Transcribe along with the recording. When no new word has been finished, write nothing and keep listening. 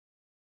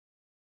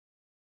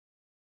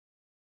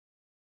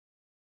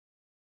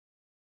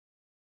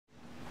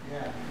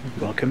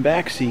Welcome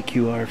back,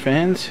 CQR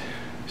fans.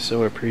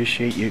 So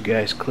appreciate you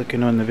guys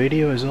clicking on the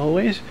video as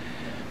always.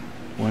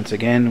 Once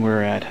again,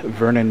 we're at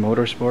Vernon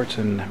MotorSports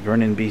in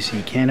Vernon,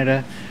 BC,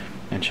 Canada,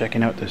 and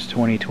checking out this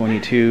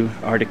 2022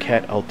 Arctic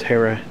Cat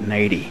Alterra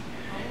 90.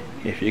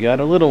 If you got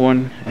a little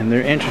one and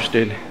they're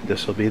interested,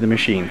 this will be the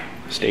machine.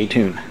 Stay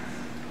tuned.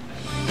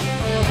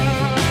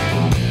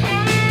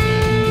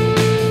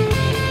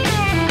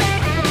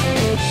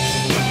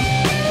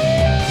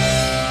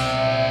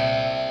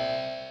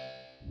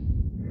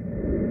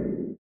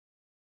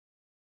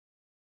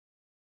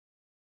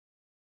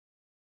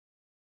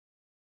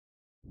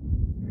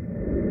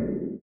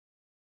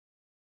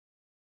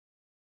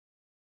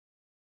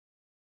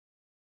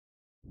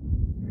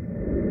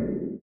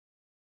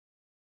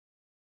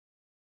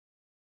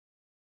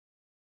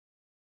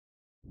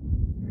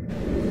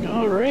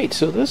 Alright,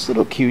 so this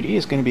little cutie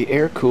is going to be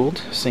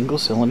air-cooled, single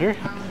cylinder,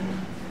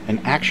 an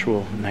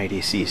actual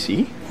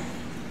 90cc,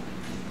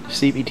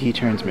 CVT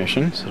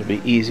transmission, so it'll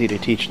be easy to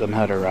teach them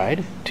how to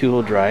ride,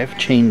 two-wheel drive,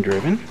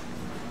 chain-driven.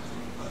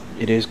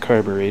 It is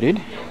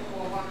carbureted,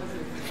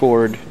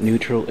 forward,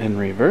 neutral, and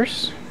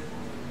reverse,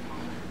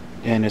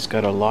 and it's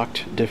got a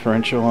locked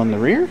differential on the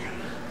rear.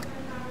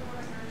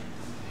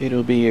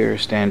 It'll be your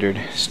standard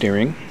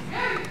steering,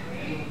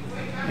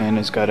 and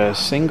it's got a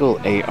single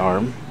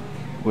A-arm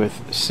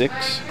with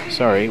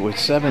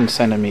 7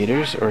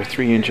 centimeters or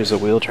 3 inches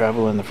of wheel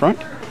travel in the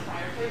front.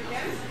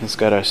 It's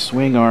got a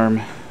swing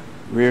arm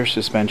rear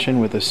suspension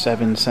with a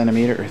 7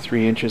 centimeter or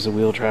 3 inches of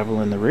wheel travel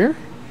in the rear.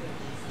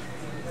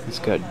 It's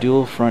got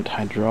dual front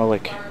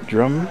hydraulic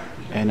drum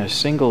and a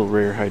single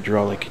rear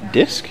hydraulic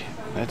disc.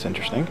 That's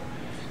interesting.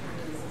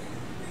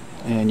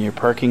 And your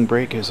parking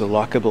brake is a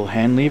lockable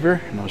hand lever,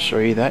 and I'll show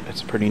you that.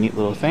 It's a pretty neat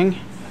little thing.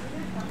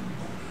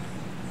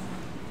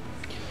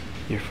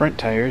 Your front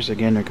tires,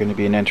 again, are going to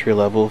be an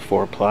entry-level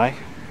 4-ply.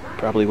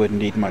 Probably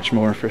wouldn't need much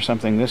more for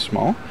something this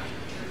small.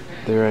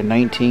 They're a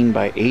 19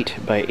 by 8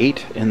 by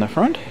 8 in the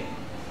front,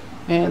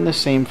 and the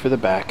same for the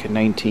back, a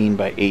 19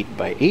 by 8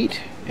 by 8,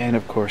 and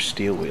of course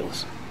steel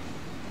wheels.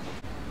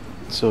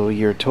 So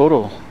your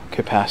total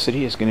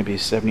capacity is going to be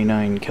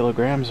 79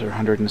 kilograms or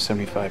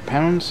 175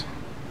 pounds.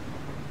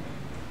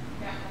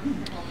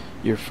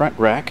 Your front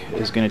rack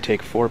is going to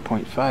take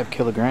 4.5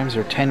 kilograms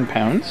or 10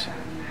 pounds.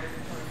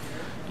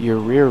 Your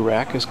rear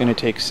rack is going to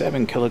take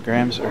 7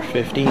 kilograms or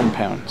 15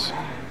 pounds.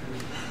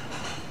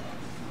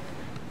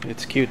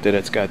 It's cute that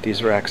it's got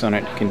these racks on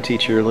it. You can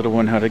teach your little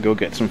one how to go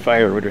get some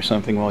firewood or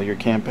something while you're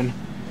camping.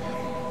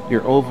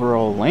 Your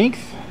overall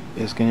length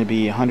is going to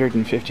be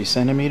 150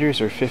 centimeters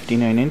or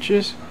 59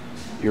 inches.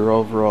 Your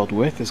overall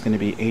width is going to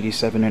be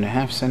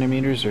 87.5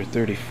 centimeters or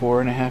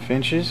 34.5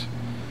 inches.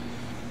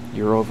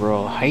 Your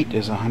overall height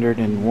is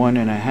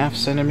 101.5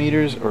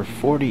 centimeters or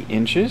 40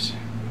 inches.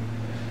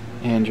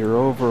 And your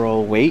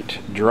overall weight,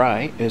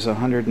 dry, is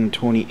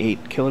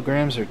 128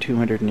 kilograms or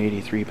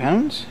 283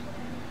 pounds.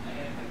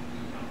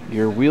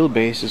 Your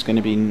wheelbase is going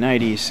to be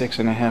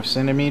 96.5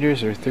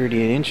 centimeters or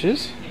 38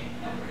 inches.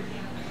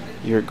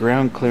 Your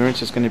ground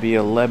clearance is going to be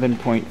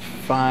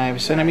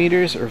 11.5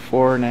 centimeters or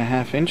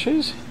 4.5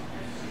 inches.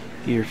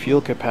 Your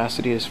fuel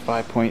capacity is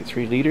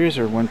 5.3 liters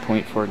or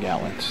 1.4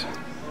 gallons.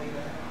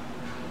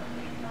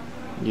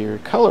 Your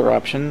color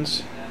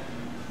options,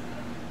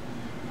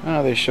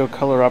 they show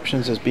color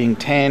options as being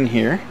tan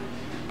here,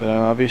 but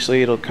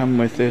obviously it'll come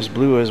with this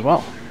blue as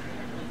well.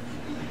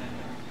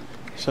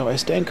 So I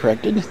stand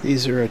corrected,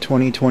 these are a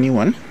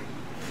 2021.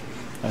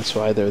 That's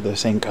why they're the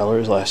same color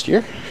as last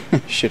year.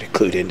 Should have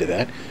clued into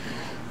that.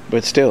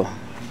 But still,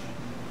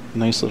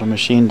 nice little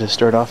machine to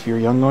start off your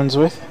young ones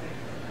with.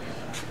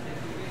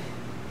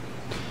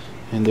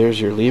 And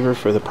there's your lever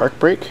for the park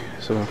brake.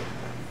 So,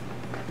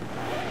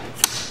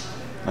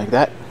 like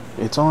that,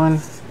 it's on.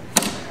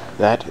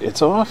 That,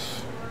 it's off.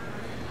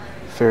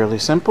 Fairly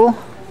simple.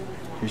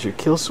 Here's your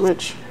kill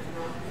switch.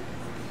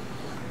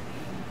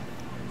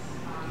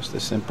 Just a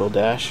simple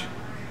dash.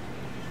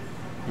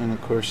 And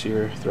of course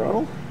your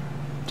throttle.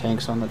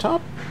 Tanks on the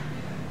top.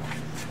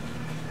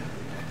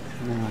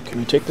 Now, can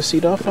we take the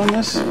seat off on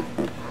this? It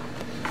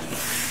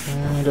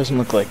doesn't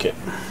look like it.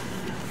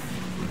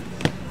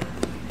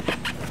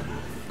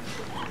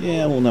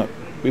 Yeah, well, no,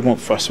 we won't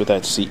fuss with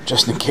that seat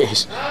just in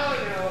case.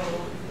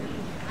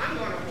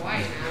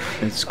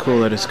 It's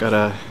cool that it's got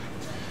a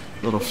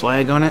little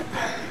flag on it,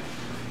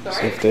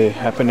 so if they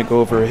happen to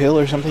go over a hill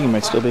or something, you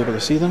might still be able to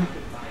see them.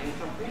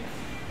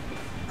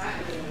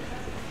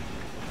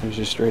 There's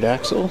your straight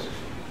axle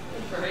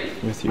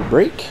with your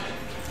brake.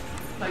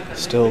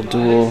 Still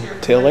dual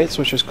tail lights,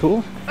 which is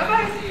cool.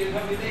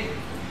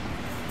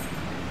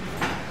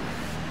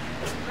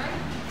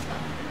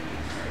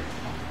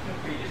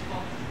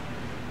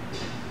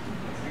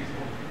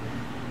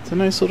 It's a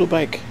nice little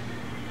bike.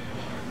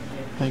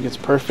 I think it's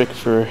perfect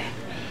for,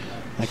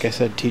 like I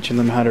said, teaching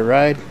them how to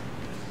ride.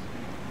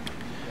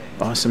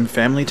 Awesome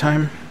family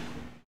time.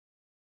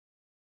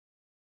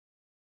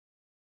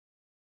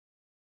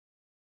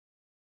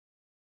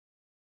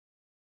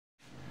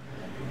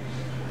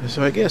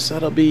 So I guess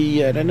that'll be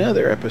yet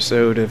another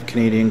episode of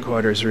Canadian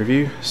Quadders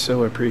Review.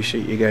 So I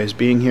appreciate you guys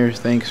being here.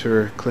 Thanks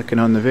for clicking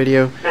on the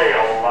video.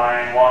 Dale,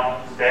 line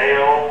 1.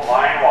 Dale,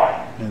 line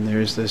 1. And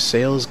there's the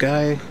sales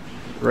guy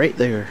right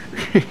there.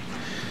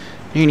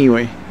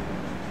 Anyway,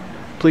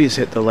 please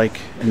hit the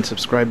like and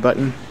subscribe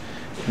button.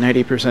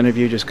 90% of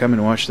you just come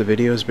and watch the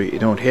videos, but you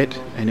don't hit,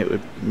 and it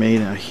would make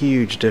a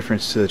huge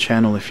difference to the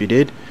channel if you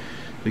did.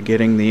 You're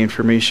getting the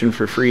information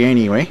for free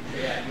anyway.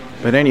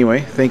 But anyway,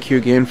 thank you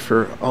again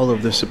for all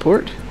of the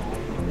support,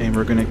 and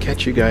we're going to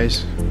catch you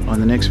guys on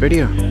the next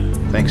video.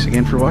 Thanks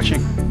again for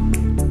watching.